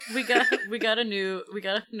We got a new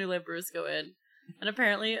Lambrusco in, and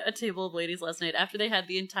apparently a table of ladies last night, after they had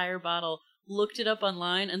the entire bottle, looked it up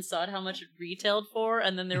online and saw how much it retailed for,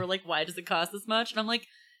 and then they were like, "Why does it cost this much?" And I'm like,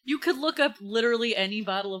 you could look up literally any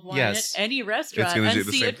bottle of wine at any restaurant and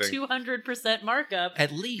see a 200% markup.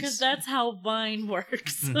 At least. Because that's how wine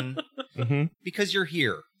works. Because you're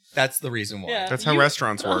here. That's the reason why. Yeah. That's how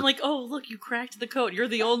restaurants work. I'm like, oh, look, you cracked the code. You're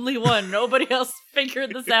the only one. Nobody else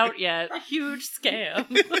figured this out yet. Huge scam.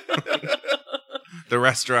 The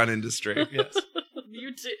restaurant industry. Yes.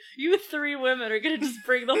 You three women are going to just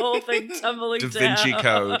bring the whole thing tumbling down. Da Vinci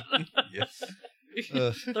Code. Yes.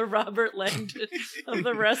 The Robert Langdon of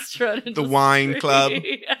the restaurant industry. The wine club.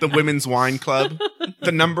 The women's wine club.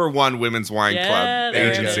 The #1 women's wine club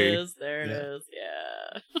agency. There it is.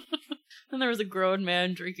 Yeah. And there was a grown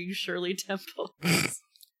man drinking Shirley Temple.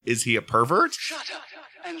 Is he a pervert? Shut up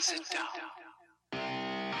and sit down.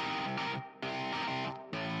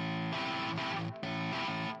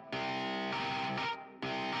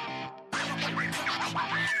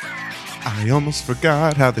 I almost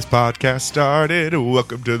forgot how this podcast started.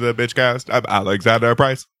 Welcome to the Bitchcast. I'm Alexander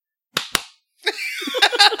Price.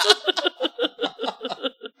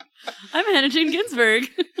 I'm Hannah Jane Ginsburg.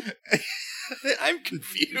 I'm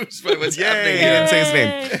confused by what's Yay, happening he here. didn't say his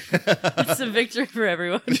name. It's a victory for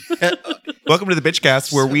everyone. Welcome to the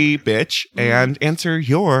Bitchcast, where we bitch and answer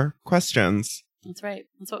your questions. That's right.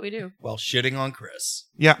 That's what we do. While shitting on Chris.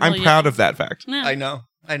 Yeah, I'm proud of that fact. Yeah. I know.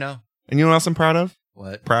 And you know what else I'm proud of?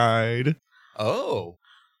 What? Pride. Oh.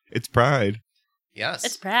 It's pride. Yes.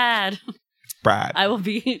 It's Brad. Pride. I will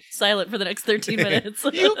be silent for the next 13 minutes.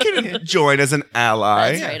 You can join as an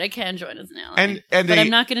ally. That's right. I can join as an ally. And but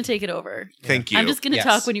I'm not going to take it over. Thank you. I'm just going to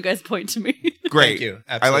talk when you guys point to me. Great. Thank you.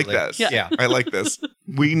 I like Absolutely. this. Yeah. I like this.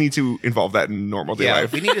 We need to involve that in normal day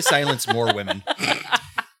life. We need to silence more women.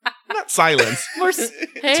 Not silence.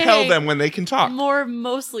 Tell them when they can talk. More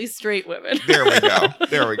mostly straight women. There we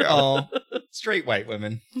go. Oh, straight white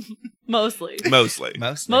women. Mostly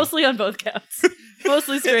on both counts.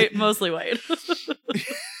 Mostly straight, mostly white.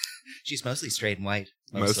 She's mostly straight and white.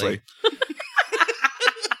 Mostly.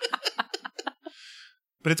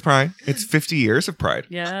 But it's Pride. It's 50 years of Pride.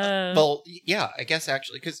 Yeah. Well, yeah, I guess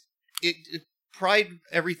actually, because Pride,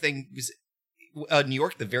 everything was New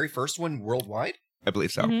York, the very first one worldwide. I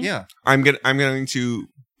believe so. Mm-hmm. Yeah. I'm going to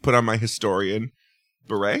put on my historian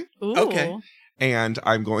beret. Ooh. Okay. And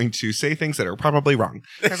I'm going to say things that are probably wrong.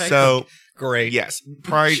 Perfect. So, great. Yes,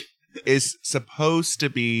 Pride is supposed to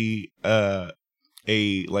be a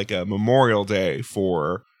Memorial Day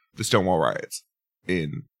for the Stonewall riots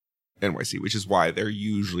in NYC, which is why they're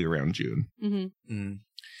usually around June. Mm-hmm. Mm.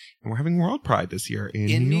 And we're having World Pride this year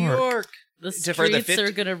in New York. The streets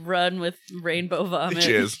are going to run with rainbow vomit.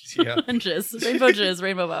 Jizz. Yeah. And jizz. Rainbow jizz,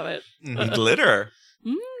 rainbow vomit. And glitter.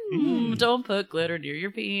 Don't put glitter near your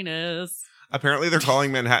penis. Apparently they're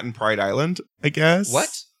calling Manhattan Pride Island, I guess. What?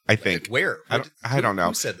 I think. Where? I don't know.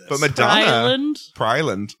 Who said this? But Madonna. Pride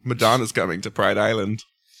Island. Madonna's coming to Pride Island.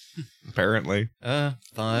 Apparently.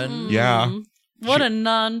 Fun. Yeah. What a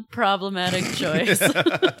non-problematic choice.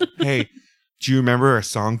 Hey, do you remember a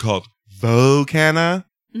song called Volcana?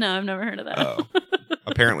 No, I've never heard of that. Oh.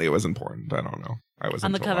 Apparently it was important. I don't know. I wasn't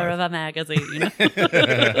on the cover of a magazine.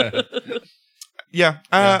 Yeah.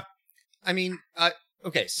 I mean,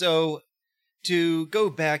 okay, so to go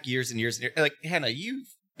back years and years, like, Hannah, you've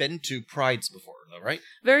been to Prides before, though, right?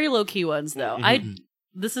 Very low-key ones, though. Mm-hmm.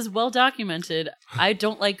 This is well documented. I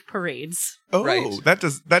don't like parades. Oh, right.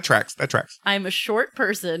 that tracks. I'm a short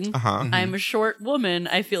person. Uh-huh. I'm a short woman.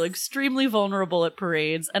 I feel extremely vulnerable at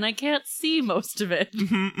parades, and I can't see most of it.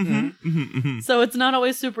 So it's not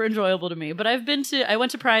always super enjoyable to me. But I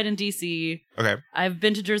went to Pride in DC. Okay. I've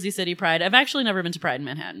been to Jersey City Pride. I've actually never been to Pride in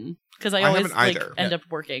Manhattan. Because I always end up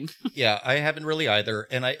working. Yeah, I haven't really either.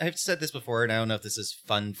 And I've said this before, and I don't know if this is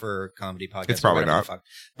fun for comedy podcasts. It's probably not.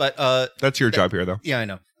 But that's your job here, though. Yeah, I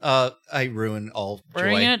know. I ruin all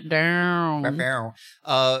Bring joy. it down.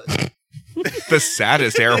 The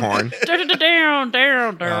saddest air horn. down.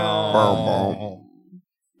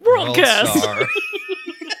 Worldcast.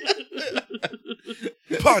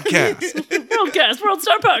 Podcast. World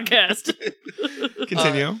Star Podcast.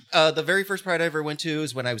 Continue. The very first Pride I ever went to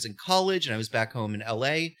is when I was in college and I was back home in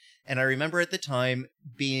LA. And I remember at the time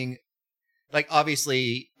being, like,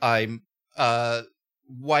 obviously I'm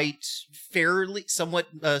white, fairly, somewhat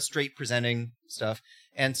straight presenting stuff.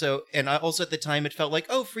 And I also at the time it felt like,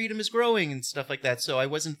 oh, freedom is growing and stuff like that. So I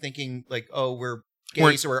wasn't thinking like, oh, we're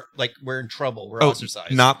gay, so we're in trouble. We're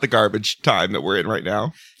ostracized. Not the garbage time that we're in right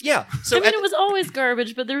now. Yeah. So it was always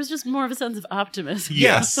garbage, but there was just more of a sense of optimism.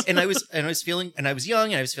 Yes. and I was young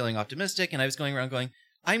and I was feeling optimistic and I was going around going,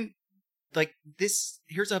 I'm like this.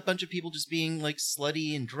 Here's a bunch of people just being like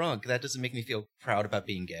slutty and drunk. That doesn't make me feel proud about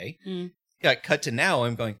being gay. Yeah, cut to now.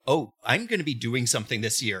 I'm going, oh, I'm going to be doing something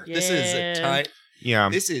this year. Yeah. This is a time. Yeah.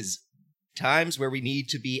 This is times where we need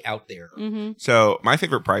to be out there. So my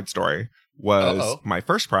favorite Pride story was Uh-oh. my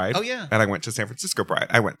first Pride. Oh, yeah. And I went to San Francisco Pride.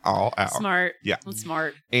 I went all out. Smart. Yeah. That's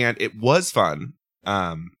smart. And it was fun.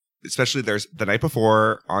 Especially there's the night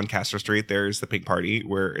before on Castro Street, there's the pink party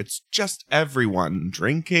where it's just everyone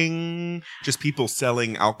drinking, just people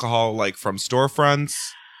selling alcohol like from storefronts.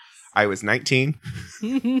 I was 19.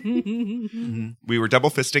 We were double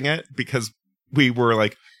fisting it because we were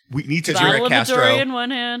like, we need to Because you're Bottle at of Castro. Midori in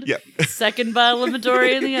one hand. Yeah. Second bottle of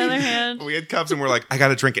Midori in the other hand. We had cups and we're like, I got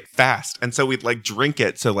to drink it fast. And so we'd like drink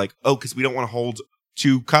it. So like, oh, because we don't want to hold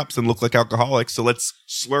 2 cups and look like alcoholics. So let's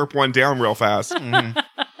slurp one down real fast.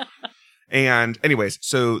 And anyways,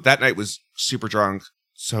 so that night was super drunk,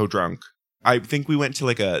 so drunk. I think we went to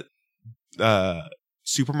like a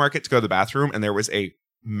supermarket to go to the bathroom, and there was a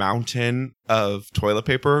mountain of toilet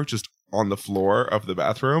paper just on the floor of the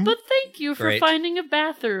bathroom. But thank you for Great. finding a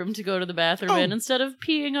bathroom to go to the bathroom in instead of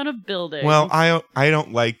peeing on a building. Well, I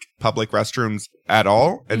don't like public restrooms at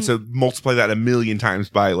all, and so multiply that 1,000,000 times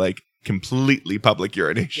by like completely public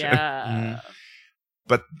urination. yeah.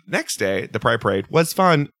 But next day, the Pride Parade was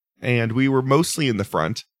fun, and we were mostly in the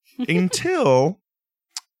front until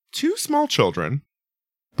 2 small children,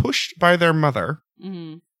 pushed by their mother,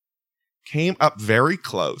 came up very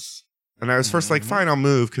close. And I was first like, fine, I'll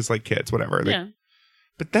move because like kids, whatever. Yeah.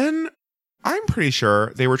 But then I'm pretty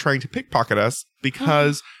sure they were trying to pickpocket us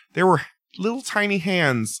because there were little tiny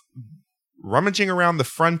hands rummaging around the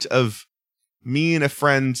front of me and a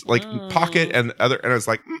friend like pocket and other. And I was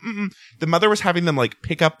like, the mother was having them like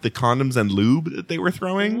pick up the condoms and lube that they were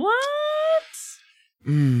throwing. What?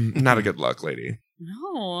 Not a good look, lady.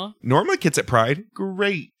 No. Normally kids at Pride,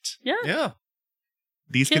 great. Yeah. Yeah.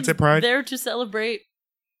 These kids at Pride, there to celebrate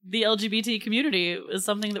the LGBT community is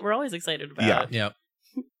something that we're always excited about. Yeah.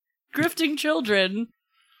 Yeah. Grifting children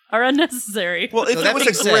are unnecessary. well, if So it that was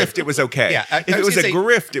being a said- grift, it was okay. Yeah, if it was a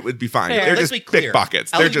grift, it would be fine. Fair. They're Let's just be clear.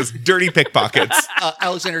 pickpockets. They're just dirty pickpockets.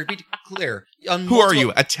 Alexander, be clear. Who are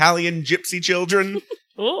you? Italian gypsy children?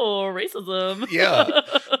 Oh, racism. Yeah.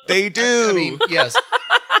 They do. I mean, yes.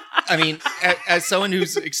 I mean, as someone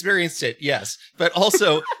who's experienced it, yes. But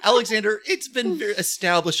also, Alexander, it's been very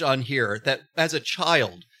established on here that as a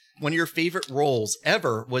child, one of your favorite roles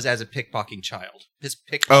ever was as a pickpocketing child.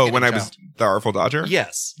 When I was the Artful Dodger?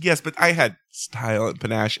 Yes. Yes, but I had style and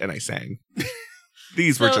panache and I sang.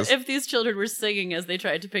 These were So just... if these children were singing as they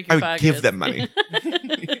tried to pick I your would pockets, give them money.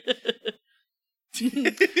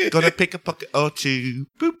 Gonna pick a pocket or two.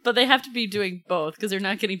 Boop. But they have to be doing both because they're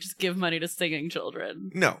not getting just give money to singing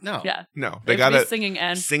children. No. No. Yeah. No. They They have to gotta... be singing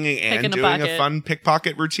and Singing and picking a doing a pocket. fun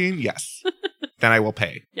pickpocket routine? Yes. Then I will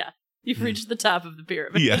pay. you've reached the top of the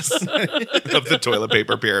pyramid. Yes. Of the toilet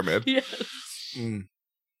paper pyramid. Yes.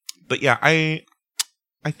 But yeah, I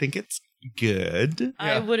think it's good.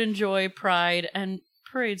 I would enjoy Pride and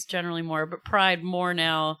parades generally more, but Pride more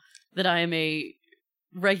now that I am a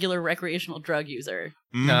regular recreational drug user.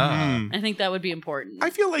 Mhm. I think that would be important. I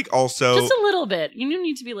feel like also... Just a little bit. You don't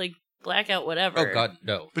need to be like blackout whatever. Oh, God,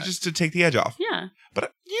 no. But just to take the edge off. Yeah.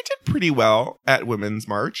 But you did pretty well at Women's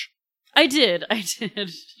March. I did. But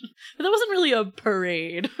that wasn't really a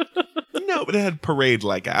parade. No, but it had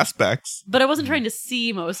parade-like aspects. But I wasn't trying to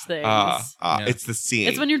see most things. Yeah. It's the scene.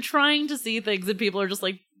 It's when you're trying to see things and people are just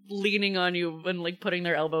like leaning on you and like putting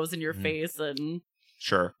their elbows in your face and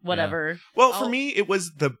Sure. whatever. Well, for me, it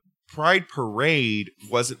was the Pride Parade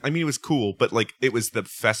wasn't... I mean, it was cool, but like it was the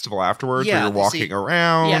festival afterwards Yeah, where you're walking see,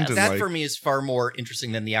 around. Yes. And That like, for me is far more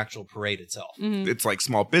interesting than the actual parade itself. Mhm. it's like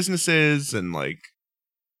small businesses and like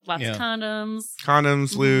Lots Yeah. of condoms,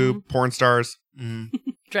 condoms, lube, porn stars,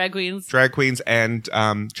 drag queens. drag queens, and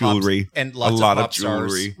jewelry. And lots a lot of of pop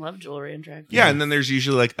stars. jewelry. Love jewelry and drag queens. Yeah, and then there's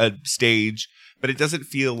usually like a stage, but it doesn't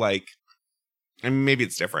feel like... I mean, maybe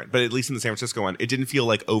it's different, but at least in the San Francisco one, it didn't feel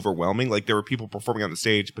like overwhelming. Like there were people performing on the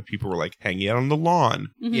stage, but people were like hanging out on the lawn.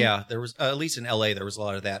 Mhm. Yeah, there was, at least in LA, there was a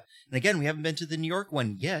lot of that. And again, we haven't been to the New York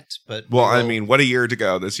one yet, but. Well, we I will. mean, what a year to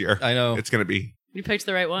go this year. I know. It's going to be... You picked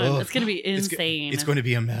the right one. Ugh. It's going to be It's go- insane. It's going to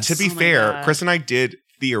be a mess. To be Oh my fair, God. Chris and I did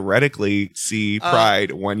theoretically see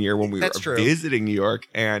Pride one year when we were that's true. visiting New York,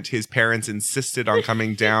 and his parents insisted on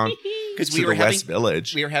coming down Because to we were the West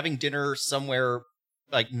Village. we were having dinner somewhere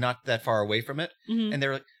like not that far away from it, Mhm. and they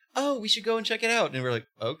were like, "Oh, we should go and check it out." And we are like,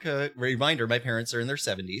 "Okay." Reminder: my parents are in their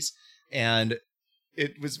 70s, and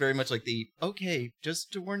it was very much like the okay.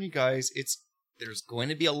 Just to warn you guys, there's going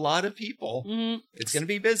to be a lot of people. Mhm. It's going to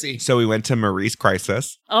be busy. So we went to Marie's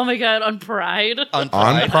Crisis Oh my god, on Pride. On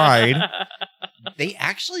on Pride. Pride. They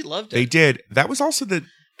actually loved it. They did. That was also the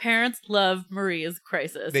Parents love Maria's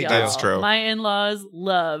Crisis. They y'all. do. That's true. My in-laws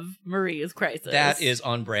love Maria's Crisis. That is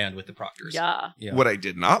on brand with the Proctors. Yeah. what I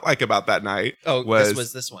did not like about that night. Oh, was this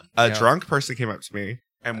was this one. A Yeah. drunk person came up to me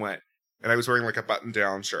and went, and I was wearing like a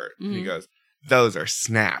button-down shirt, and he Mhm. goes, "Those are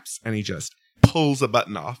snaps," and he just pulls a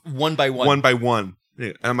button off One by one. one by one.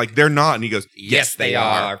 And I'm like, "They're not," and he goes, Yes, they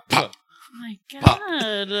are. Pop. Oh my Pop.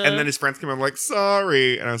 god. And then his friends came. I'm like,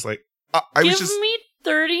 "Sorry," and I was like, "I Give was just." me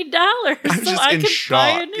 $30 I was so just I in can buy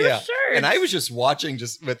a shock. new Yeah. shirt. And I was just watching,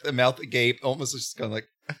 just with the mouth agape, almost just kind of like,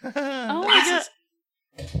 Oh my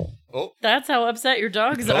god. Oh, That's how upset your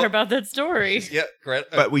dogs Oh. are about that story. yeah,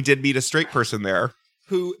 correct. But we did meet a straight person there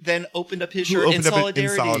Who then opened up his who shirt opened in up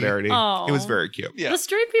solidarity. in solidarity. Aw. It was very cute. Yeah. The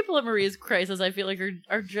straight people at Maria's Crisis, I feel like,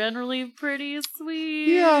 are generally pretty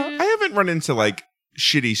sweet. Yeah, I haven't run into like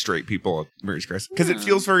shitty straight people at Marie's Crisis because it Yeah.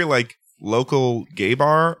 feels very like local gay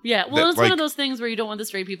bar. Yeah, well, that, it's one like- of those things where you don't want the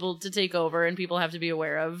straight people to take over, and people have to be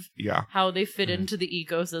aware of Yeah, how they fit Mhm. into the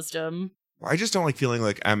ecosystem. I just don't like feeling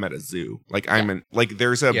like I'm at a zoo. Like I'm in like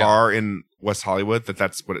there's a Yeah. bar in West Hollywood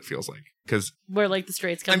that's what it feels like. Because Where, like, the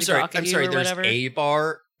straights come I'm to sorry. gawk at I'm you sorry. or There's whatever. a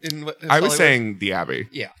bar in. I was Hollywood? saying the Abbey.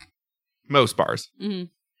 Yeah. Most bars Mhm.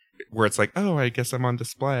 where it's like, oh, I guess I'm on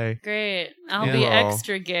display. Great. I'll Yeah. be Well-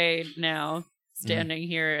 extra gay now, Mm. standing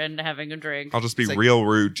here and having a drink. I'll just be It's like- real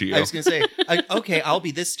rude to you. I was gonna say, okay, I'll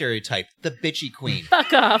be this stereotype, the bitchy queen.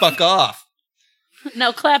 Fuck off. Fuck off.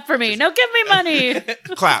 Now clap for me. Now give me money.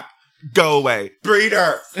 Clap. Go away.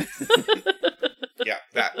 Breeder. Yeah,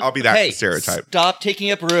 I'll be that Hey, stereotype. stop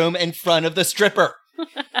taking up room in front of the stripper.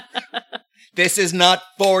 This is not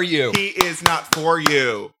for you. He is not for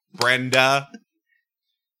you, Brenda.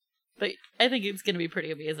 But I think it's going to be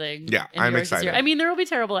pretty amazing. Yeah, in I'm New York this excited. year. I mean, there will be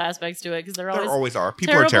terrible aspects to it because there There always always are.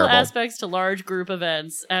 People terrible are terrible. aspects to large group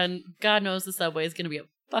events, and God knows the subway is going to be a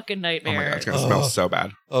fucking Oh nightmare. my god, it's gonna smell Oh. so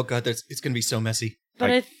bad. Oh god, it's gonna be so messy. But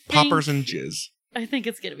Like I think, poppers and jizz. I think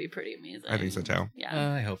it's going to be pretty amazing. I think so too.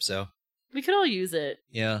 Yeah, I hope so. we could all use it.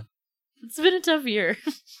 Yeah, It's been a tough year.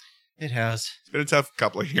 it has. It's been a tough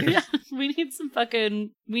couple of years. Yeah, we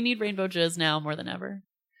need rainbow jizz now more than ever.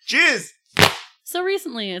 Jizz! So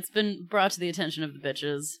recently, it's been brought to the attention of the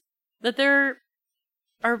bitches that there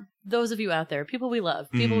are those of you out there, people we love,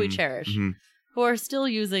 people we Mhm, cherish, mhm. who are still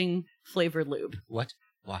using flavored lube. What?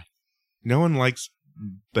 Why? No one likes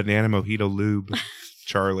banana mojito lube,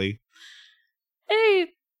 Charlie. A,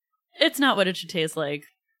 it's not what it should taste like.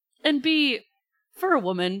 And B, for a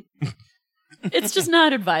woman, it's just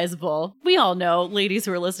not advisable. We all know, ladies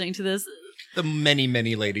who are listening to this, The many,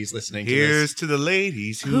 many ladies listening to Here's to the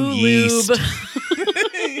ladies who who yeast. lube.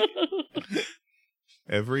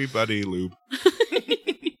 Everybody lube.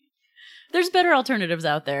 There's better alternatives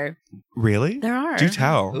out there. Really? There are. Do this.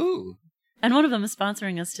 tell. Ooh. And one of them is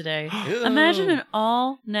sponsoring us today. Ew. Imagine an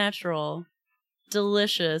all-natural,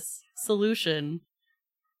 delicious solution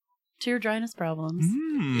to your dryness problems.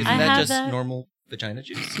 Mm. Isn't I that have just that. normal vagina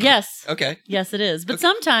juice? Yes. Okay. Yes, it is. But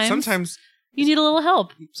Okay. sometimes you need a little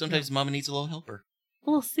help, Sometimes mama needs a little helper. a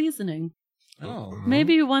little seasoning. Oh.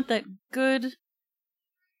 Maybe you want that good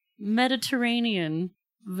Mediterranean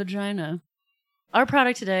vagina. Our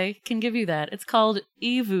product today can give you that. It's called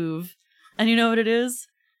Evuve. And you know what it is?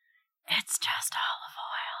 It's just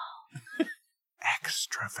olive oil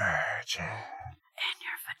Extra virgin. in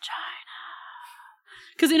your vagina.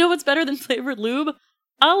 Because you know what's better than flavored lube?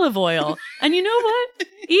 Olive oil. And you know what?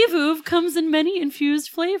 Evuve comes in many infused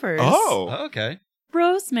flavors. Oh. Okay.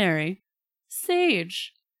 Rosemary,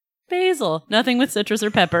 sage, basil. Nothing with citrus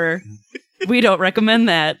or pepper. We don't recommend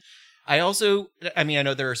that. I also, I mean, I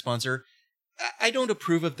know they're a sponsor. I don't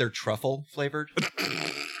approve of their truffle flavored.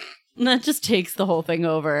 That just takes the whole thing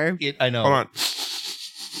over. I know. Hold on.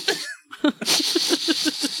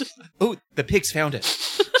 Oh, the pigs found it.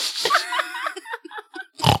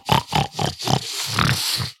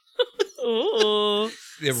 Ooh.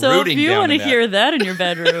 They're So if rooting you down want to in that. hear that in your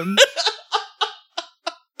bedroom,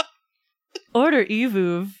 order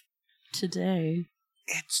Evuve today.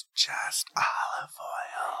 It's just olive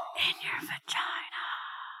oil. In your vagina.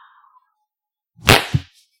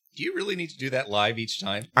 Do you really need to do that live each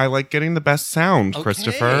time? I like getting the best sound, Okay.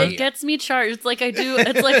 Christopher. It gets me charged. It's like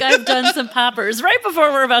it's like I've done some poppers right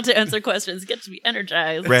before we're about to answer questions. It gets me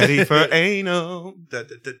energized. Ready for anal. Da,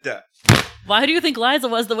 da, da, da. Why do you think Liza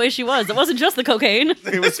was the way she was? It wasn't just the cocaine.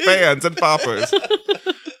 It was fans and poppers.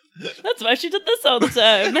 That's why she did this all the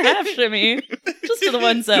time. The half shimmy. Just to the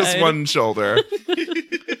one side. Just one shoulder.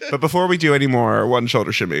 But before we do any more one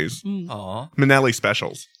shoulder shimmies, Mm. Aw. Manelli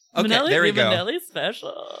specials. Okay, Manelli, there we the go. Manelli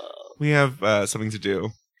special. We have something to do.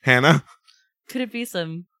 Hannah? Could it be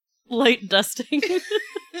some light dusting?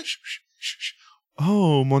 Shh, shh, shh, shh.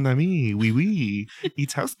 Oh, mon ami, oui, oui.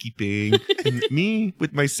 It's housekeeping. And me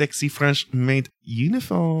with my sexy French maid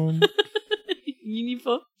uniform.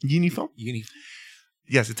 Uniform. Uniform?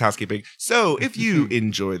 Yes, it's housekeeping. So if you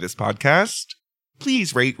enjoy this podcast,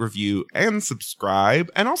 please rate, review, and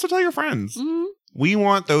subscribe. And also tell your friends. Mhm. We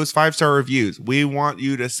want those 5-star reviews. We want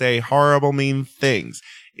you to say horrible, mean things.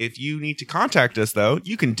 If you need to contact us, though,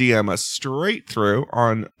 you can DM us straight through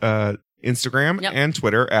on Instagram and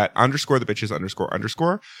Twitter at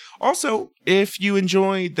 _the_bitches__. Also, if you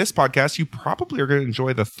enjoy this podcast, you probably are going to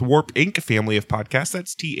enjoy the Thwarp Inc. family of podcasts.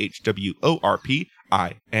 That's THWORPINC.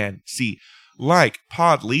 Like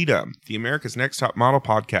Pod Leadum, the America's Next Top Model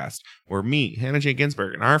podcast, where me, Hannah J.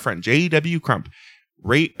 Ginsburg, and our friend J.W. Crump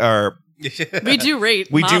rate We do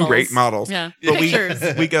rate models. Yeah. But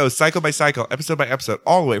Pictures. we go cycle by cycle, episode by episode,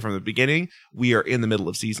 all the way from the beginning. We are in the middle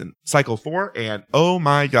of cycle 4, and oh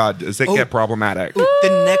my God, does it get problematic. Ooh,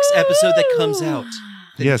 the next episode that comes out.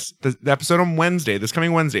 Yes, the episode on Wednesday, this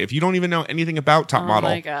coming Wednesday. If you don't even know anything about Top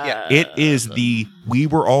Model, Oh my God. it is the We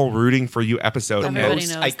Were All Rooting for You episode. The Everybody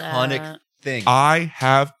most knows iconic that. thing. I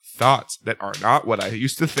have thoughts that are not what I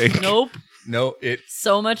used to think. Nope. No,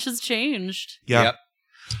 So much has changed. Yeah. Yep.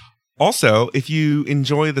 Also, if you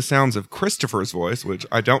enjoy the sounds of Christopher's voice, which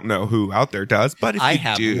I don't know who out there does, but if I you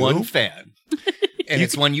have do, one fan. And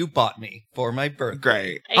it's one you bought me for my birthday.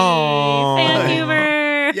 great. Hey, Aw. fan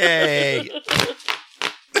humor. Yay.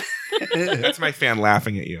 That's my fan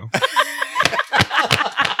laughing at you.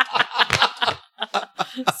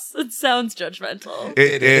 It sounds judgmental.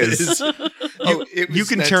 It is. Oh, it was You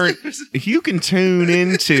can meant turn. to- You can tune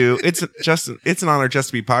into. It's an honor just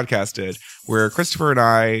to be podcasted, where Christopher and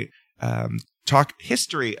I talk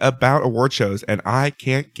history about award shows, and I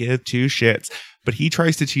can't give two shits. But he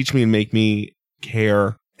tries to teach me and make me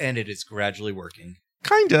care. And it is gradually working.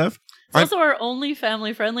 Kind of. It's also our only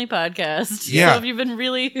family-friendly podcast. Yeah. So if you've been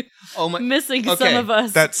really Oh my! missing Okay. some of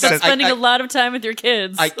us, That's- spending I- a lot of time with your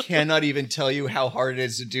kids. I cannot even tell you how hard it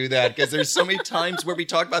is to do that because there's so many times where we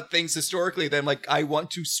talk about things historically that I'm like, I want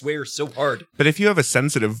to swear so hard. But if you have a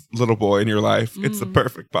sensitive little boy in your life, it's the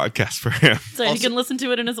perfect podcast for him. so you can listen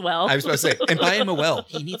to it in as well. I was about to say, and buy him a well.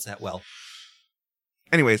 He needs that well.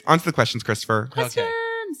 Anyways, on to the questions, Christopher. Questions.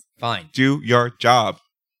 Fine. Do your job.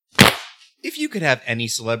 If you could have any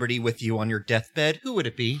celebrity with you on your deathbed, who would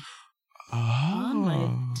it be? On my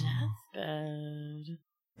Oh. deathbed.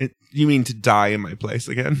 You mean to die in my place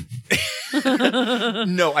again?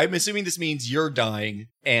 No, I'm assuming this means you're dying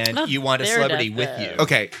and Not you want a their celebrity with deathbed. you.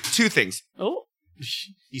 Okay, two things. Oh.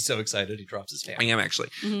 He's so excited he drops his I fan. am actually.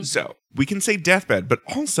 Mhm. So we can say deathbed, but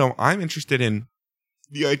also I'm interested in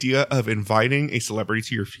the idea of inviting a celebrity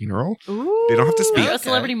to your funeral. Ooh. They don't have to speak. A Okay.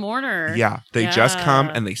 celebrity mourner. Yeah, they just Yeah. come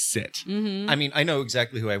and they sit. Mm-hmm. I mean, I know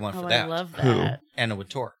exactly who I want for I that. love Who? that. Anna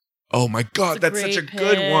Wintour. Oh my God, That's a that's such a great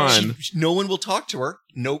good pick. one. No one will talk to her.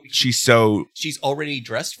 No, She's so. she's already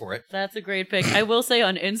dressed for it. That's a great pick. I will say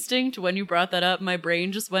on instinct, when you brought that up, my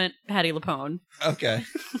brain just went Patti LuPone. Okay.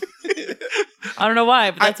 I don't know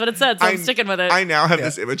why, but that's what it said, so I'm I'm- sticking with it. I now have Yeah.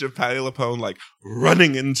 this image of Patti LuPone like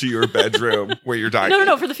running into your bedroom where you're dying.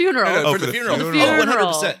 No, for the funeral. No, Oh, for the funeral. For the funeral.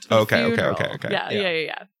 funeral. 100%. For the Okay. funeral. Yeah.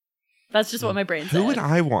 Yeah. That's just what my brain said. Who would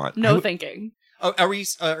I want? No Who- thinking. Oh, are we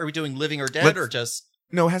doing living or dead Let's- or just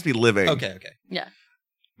No, it has to be living. okay?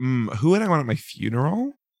 Who would I want at my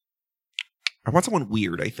funeral? I want someone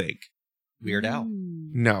weird, I think. Weird Al.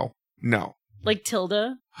 No. Like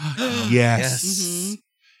Tilda. Yes. Mhm.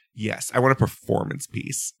 Yes. I want a performance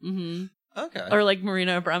piece. Mm-hmm. Okay. Or like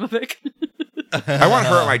Marina Abramovic. I want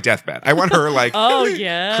her at my deathbed. I want her like Oh,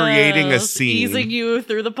 yeah. creating a scene. Easing you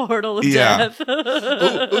through the portal of Yeah. death.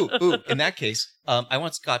 ooh. In that case, I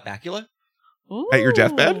want Scott Bakula. At your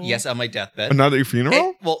deathbed? Ooh. Yes, on my deathbed. another your funeral?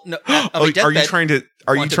 Hey, well, no. On Oh, my are you deathbed, trying to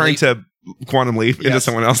quantum leap into Yes.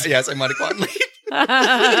 someone else? Yes, I'm on a quantum leap.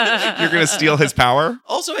 You're gonna steal his power?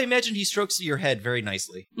 Also, I imagine he strokes your head very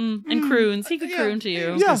nicely. And croons. He could Yeah. croon to I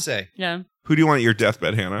you. was gonna say. Yeah. Who do you want at your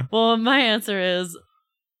deathbed, Hannah? Well, my answer is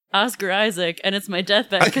Oscar Isaac, and it's my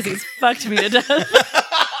deathbed because he's fucked me to death.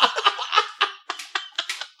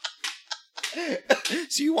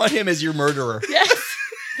 So you want him as your murderer? Yes.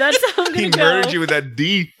 That's how I'm He going to go. murdered you with that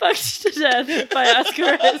D. Fucked to death by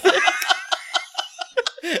Oscar Isaac.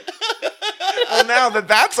 Well, now that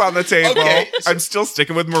that's on the table, Okay. I'm still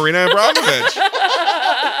sticking with Marina Abramovich.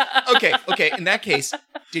 Okay. In that case,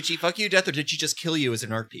 did she fuck you to death or did she just kill you as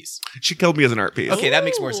an art piece? She killed me as an art piece. Okay, that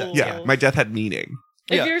makes more sense. Yeah, my death had meaning.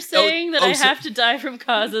 If Yeah. you're saying that I so- have to die from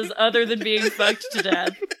causes other than being fucked to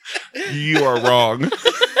death, You are wrong.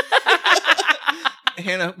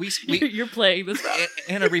 Hannah, You're playing this out.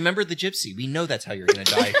 Hannah, remember the gypsy. We know that's how you're going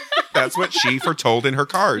to die. That's what she foretold in her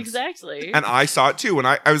cards. Exactly. And I saw it too. And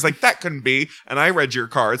I was like, that couldn't be. And I read your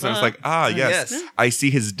cards. And I was like, yes. Yes. I see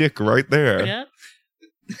his dick right there. Yeah.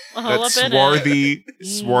 That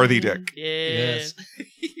swarthy dick. Yeah. Yes.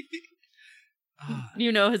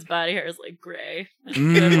 You know his body hair is like gray.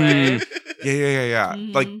 In a good way. Yeah.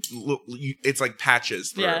 Mhm. Like, it's like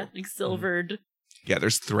patches through. Yeah, like silvered. Yeah,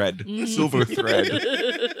 there's thread. Mhm. Silver thread.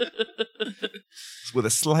 With a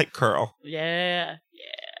slight curl. Yeah.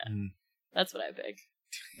 Mm. That's what I pick.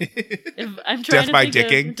 If I'm trying Death to by think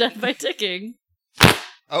of dicking? Death by ticking.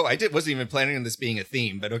 Oh, wasn't even planning on this being a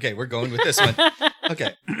theme, but okay, we're going with this one.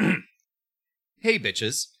 Okay. Hey,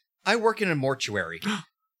 bitches. I work in a mortuary.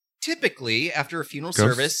 Typically, after a funeral Ghosts?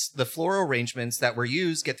 service, the floral arrangements that were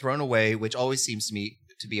used get thrown away, which always seems to me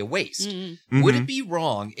to be a waste. Mm. Would Mhm. it be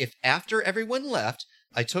wrong if after everyone left,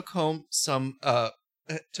 I took home some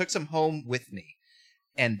home with me?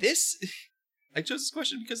 And this I chose this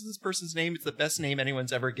question because of this person's name. It's the best name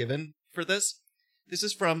anyone's ever given for this. This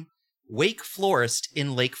is from Wake Florist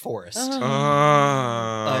in Lake Forest. Oh.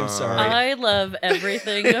 I'm sorry. I love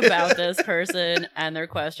everything about this person and their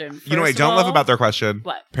question. You know what I First of don't love all- about their question?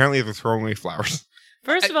 What? Apparently they're throwing away flowers.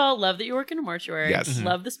 First of all, love that you work in a mortuary. Yes. Mhm.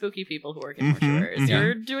 Love the spooky people who work in Mhm, mortuaries. mhm.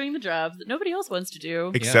 You're doing the job that nobody else wants to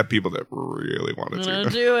do. Except people that really wanted Gonna to.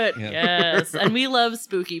 do it. Yeah. Yes. And we love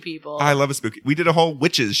spooky people. I love a spooky. We did a whole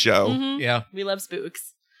witches show. Mhm. Yeah. We love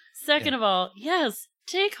spooks. Second of all, yes,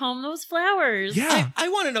 take home those flowers. Yeah. I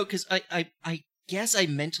want to know because I guess I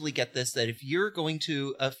mentally get this that if you're going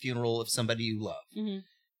to a funeral of somebody you love, Mhm.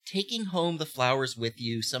 taking home the flowers with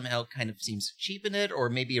you somehow kind of seems to cheapen it, or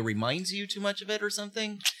maybe it reminds you too much of it or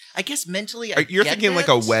something. I guess mentally, You're get thinking like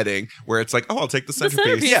that. a wedding where it's like, oh, I'll take the The centerpiece.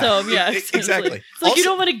 centerpiece Yeah. home, yeah. Exactly. It's like you Also-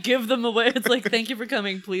 don't want to give them away. It's like, thank you for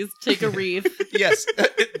coming. Please take a wreath. Yes,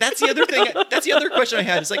 that's the other thing. That's the other question I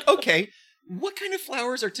had. Is like, okay, what kind of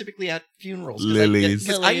flowers are typically at funerals? Lilies.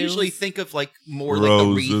 Because I usually Lilies. think of like more like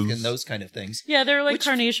the wreath Roses. and those kind of things. Yeah, they're like Which-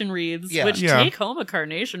 carnation wreaths. Yeah. Which Yeah. take home a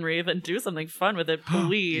carnation wreath and do something fun with it,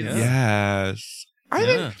 please. Yeah. Yes. I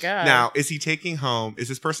think Yeah. God. now, is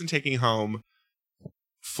this person taking home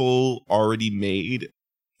full already made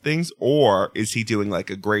things, or is he doing like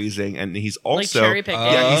a grazing and he's like also cherry picking.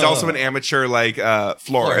 yeah, he's Oh. also an amateur like florist,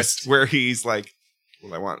 Florist. where he's like,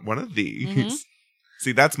 well, I want one of these. Mhm.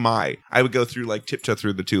 See, I would go through like tiptoe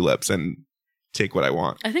through the tulips and take what I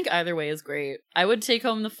want. I think either way is great. I would take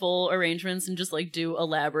home the full arrangements and just like do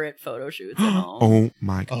elaborate photo shoots at home. Oh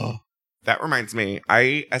my god. Oh, That reminds me,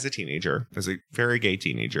 I, as a very gay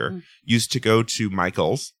teenager, Mm. used to go to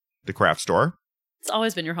Michael's, the craft store, It's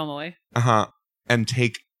always been your home away. and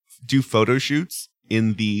do photo shoots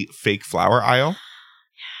in the fake flower aisle.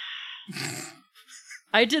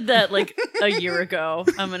 I did that like a year ago,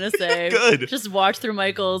 I'm going to say. Good. Just walked through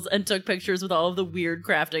Michael's and took pictures with all of the weird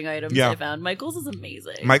crafting items Yeah. I found. Michael's is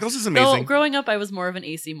amazing. Michael's is Though, amazing. growing up, I was more of an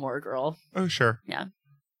AC Moore girl, Oh, sure. Yeah.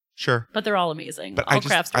 Sure. but they're all amazing. But all I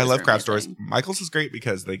craft stores love are craft stores. amazing. Michael's is great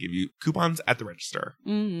because they give you coupons at the register,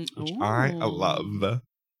 Mm. which I Ooh. love.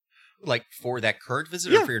 like for that current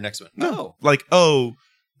visit Yeah. or for your next one? No. Oh, Like,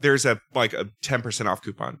 there's a 10% off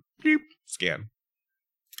coupon. Beep. Scan.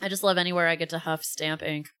 I just love anywhere I get to huff stamp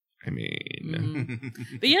ink. I mean,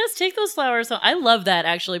 Mm. But yes, take those flowers home. I love that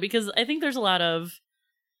actually because I think there's a lot of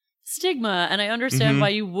stigma, and I understand Mhm. why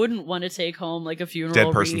you wouldn't want to take home like a funeral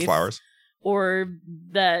dead person's wreath, flowers. or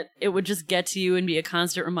that it would just get to you and be a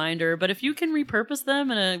constant reminder. But if you can repurpose them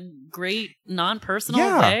in a great non-personal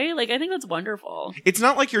Yeah. way, like I think that's wonderful. It's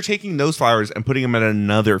not like you're taking those flowers and putting them at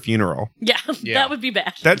another funeral. Yeah, Yeah. that would be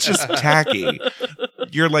bad. That's just tacky.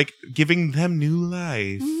 You're like giving them new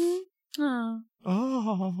life. Mhm. Aw.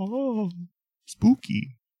 Oh,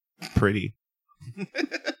 spooky. Pretty.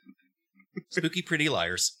 spooky pretty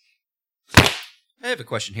liars. I have a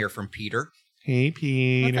question here from Peter. Hey,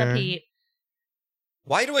 Peter. What's up, Pete?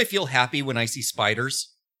 Why do I feel happy when I see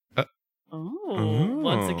spiders? Oh,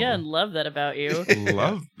 once again, love that about you.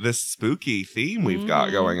 Love this spooky theme we've got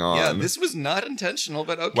Mhm. going on. Yeah, this was not intentional,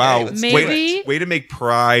 but okay. Wow. let's Maybe- do it. Way to make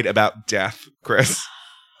pride about death, Chris.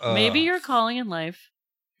 Maybe your calling in life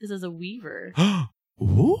is as a weaver.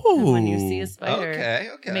 Ooh. And when you see a spider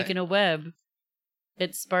Okay. making a web,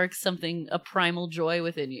 it sparks a primal joy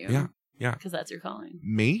within you. Yeah, yeah. Because that's your calling.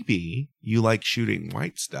 Maybe you like shooting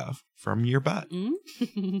white stuff from your butt.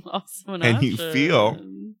 Also an And you option.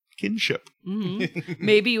 feel- Kinship. Mhm.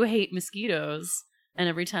 Maybe you hate mosquitoes, and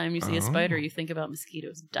every time you see a spider, Oh. you think about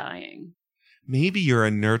mosquitoes dying. Maybe you're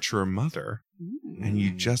a nurturer mother Mm. and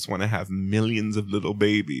you just want to have millions of little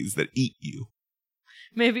babies that eat you.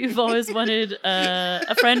 Maybe you've always wanted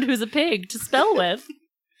a friend who's a pig to spell with.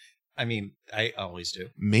 I mean, I always do.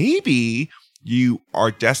 Maybe you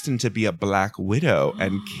are destined to be a black widow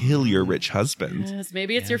and kill your rich husband. Yes,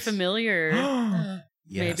 maybe it's your Yes. familiar.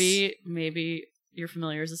 Yes. Maybe your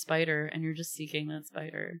familiar is a spider and you're just seeking that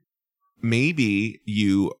spider. Maybe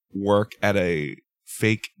you work at a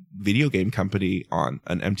fake video game company on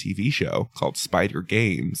an MTV show called Spider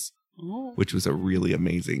Games, Oh. which was a really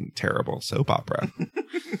amazing, terrible soap opera.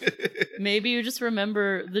 Maybe you just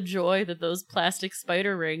remember the joy that those plastic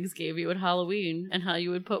spider rings gave you at Halloween and how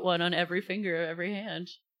you would put one on every finger of every hand.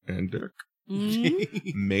 And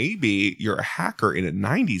Mm. maybe you're a hacker in a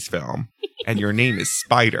 90s film and your name is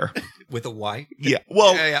Spider. With a Y? Yeah.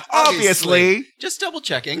 Well, Yeah, obviously. Just double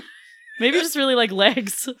checking. Maybe you just really like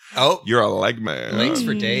legs. Oh, You're a leg man. Legs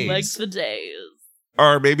for days. Legs for days.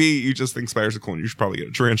 Or maybe you just think spiders are cool and you should probably get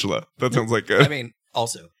a tarantula. That sounds like good. I mean,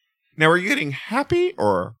 also. Now, are you getting happy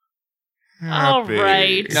or All happy?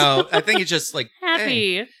 right. No, I think it's just like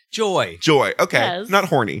Happy. hey, joy. Joy. Okay. Yes. Not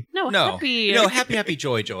horny. No, No. happy. No, happy,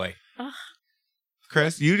 joy.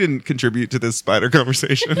 Chris, you didn't contribute to this spider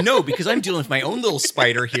conversation. No, because I'm dealing with my own little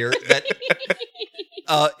spider here. That,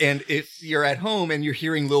 and if you're at home and you're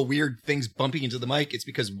hearing little weird things bumping into the mic, it's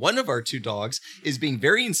because one of our two dogs is being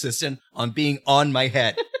very insistent on being on my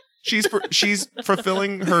head. She's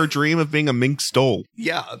fulfilling her dream of being a mink stole.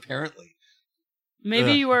 Yeah, apparently.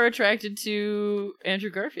 Maybe Ugh. you are attracted to Andrew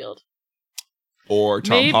Garfield. Or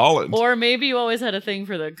Tom Holland. Or maybe you always had a thing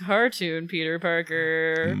for the cartoon Peter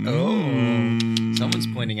Parker. Mm. Someone's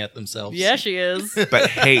pointing at themselves. Yeah, she is. But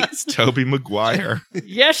hates Tobey Maguire.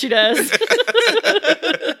 Yeah, she does.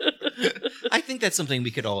 I think that's something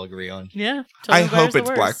we could all agree on. Yeah. I Tobey hope Maguire's the it's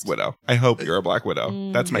Black worst. Widow. I hope you're a Black Widow.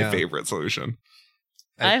 Mm. That's my Yeah. favorite solution.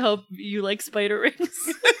 I hope you like spider rings.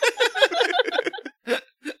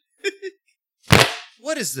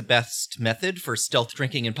 What is the best method for stealth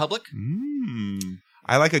drinking in public?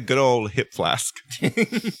 I like a good old hip flask.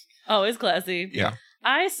 Always classy. Yeah.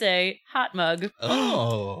 I say hot mug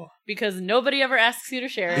Oh. because nobody ever asks you to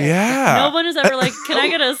share it. Yeah. No one is ever like, can I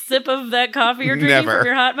get a sip of that coffee you're drinking Never. from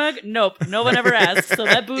your hot mug? Nope. No one ever asks. So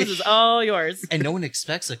that booze is all yours. And no one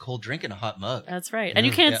expects a cold drink in a hot mug. That's right. And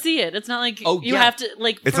you can't Yeah. see it. It's not like Oh, you yeah. have to,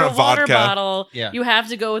 like, It's for a not water vodka. bottle, Yeah. you have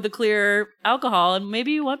to go with a clear alcohol, and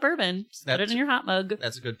maybe you want bourbon. Just put it That's- in your hot mug.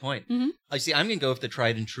 That's a good point. Mhm. I see. I'm going to go with the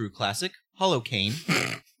tried and true classic, Hollow Cane.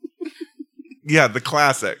 Yeah, the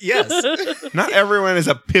classic. Yes. Not everyone is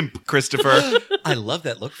a pimp, Christopher. I love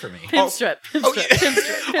that look for me. Pimp strip. Pimp Oh, strip. yeah. Pimp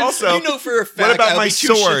strip. Pimp Also, You know for a fact. what about I'll my be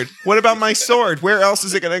too sword? What about my sword? Where else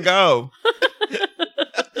is it going to go?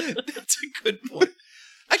 That's a good point.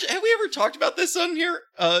 Actually, have we ever talked about this on here?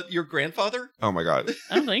 Your grandfather? Oh my God.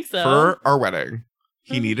 I don't think so. For our wedding,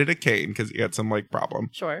 he Mhm. needed a cane because he had some problem.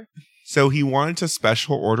 Sure. So he wanted to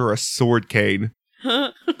special order a sword cane,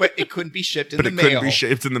 But it couldn't be shipped in but the it mail. couldn't be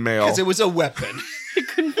shipped in the mail. Because it was a weapon. I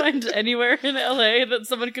couldn't find anywhere in LA that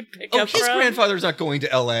someone could pick Oh, up his from. grandfather's not going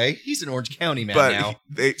to L.A. He's an Orange County man But now.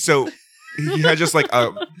 he had just like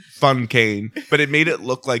a fun cane, but it made it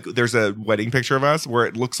look like there's a wedding picture of us where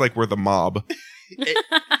it looks like we're the mob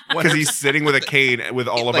because he's sitting with a cane with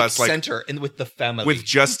all of us, like center and with the family. with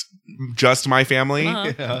just my family,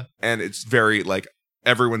 Uh-huh. Yeah. and it's very like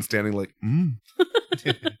everyone's standing like, and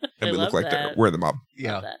I we love look like that. we're the mob. Love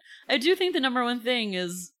Yeah. that. I do think the number one thing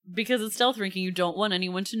is because it's stealth drinking, you don't want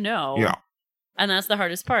anyone to know. Yeah. And that's the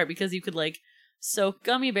hardest part because you could like soak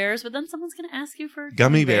gummy bears, but then someone's going to ask you for a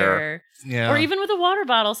Gummy bear. Yeah. Or even with a water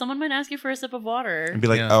bottle, someone might ask you for a sip of water. And be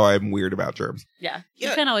like, Yeah. oh, I'm weird about germs. Yeah. Yeah.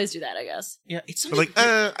 You can't always do that, I guess. Yeah, it's But something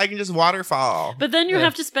like, I can just waterfall. But then you Yeah.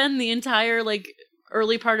 have to spend the entire like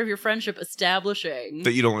early part of your friendship establishing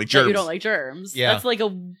That you don't like that germs. you don't like germs. Yeah. That's like a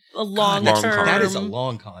long long term. con. that is a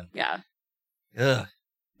long con. Yeah. Ugh.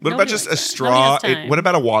 What Nobody about just a likes that. straw? Nobody has time. What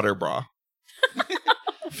about a water bra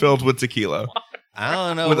filled with tequila I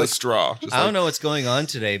don't know. with a what- straw? Just I don't like, know what's going on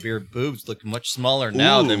today, but your boobs look much smaller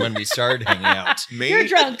now Ooh. than when we started hanging out. Me? You're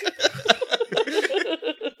drunk.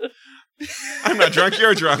 I'm not drunk.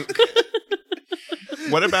 You're drunk.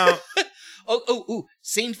 What about? Oh,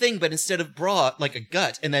 same thing, but instead of bra, like a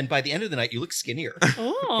gut, and then by the end of the night, you look skinnier.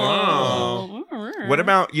 Oh. What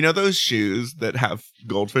about those shoes that have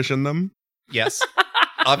goldfish in them? Yes,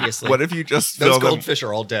 obviously. What if you just Those fill them? goldfish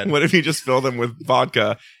are all dead. What if you just fill them with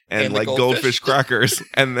vodka and And the like goldfish? goldfish crackers,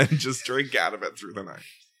 and then just drink out of it through the night?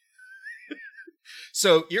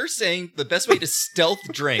 So you're saying the best way to stealth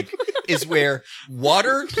drink is wear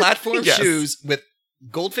water platform Yes. shoes with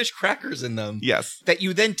goldfish crackers in them Yes. that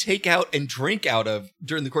you then take out and drink out of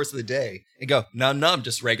during the course of the day and go, nom,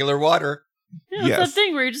 just regular water. Yeah, it's Yes. that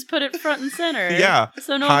thing where you just put it front and center. Yeah.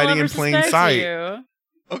 So no Hiding one will in ever plain suspect sight. you.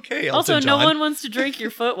 Okay, Elton Also, John. no one wants to drink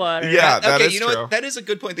your foot water. Yeah, that okay, is you know true. what? That is a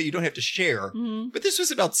good point that you don't have to share. Mhm. But this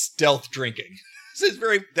was about stealth drinking.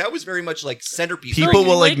 That was very much like centerpiece. People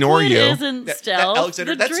will liquid ignore you. Isn't That- stealth.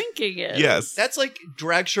 Alexander, the that's- drinking is. Yes. That's like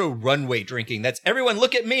drag show runway drinking. That's everyone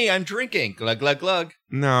look at me, I'm drinking. Glug, glug, glug.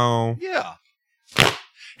 No. Yeah.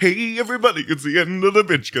 Hey, everybody, it's the end of the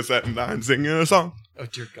bitch cassette, and I'm singing a song. Oh,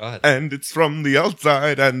 dear God. And it's from the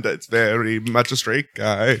outside, and it's very much a straight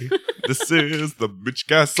guy. This is the bitch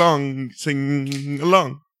cast song. Sing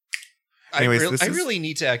along. Anyways, I this is- really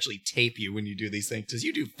need to actually tape you when you do these things because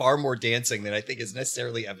you do far more dancing than I think is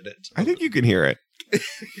necessarily evident. I think you can hear it.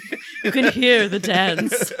 You can hear the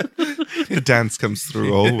dance. The dance comes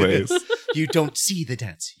through always. You don't see the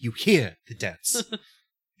dance, you hear the dance.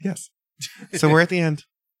 Yes. So we're at the end.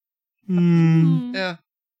 Hmm. Yeah.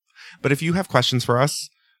 But if you have questions for us,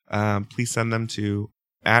 please send them to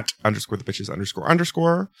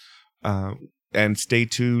 @_the_bitches__. And stay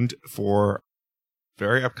tuned for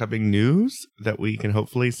very upcoming news that we can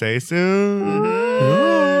hopefully say soon.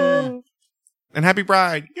 Mm-hmm. And happy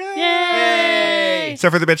Pride. Yay! So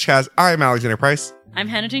for the bitch cast, I'm Alexander Price. I'm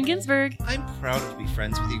Hannah Jane Ginsburg. I'm proud to be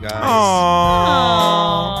friends with you guys. Aww.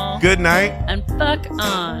 Aww. Good night. And fuck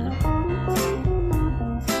on.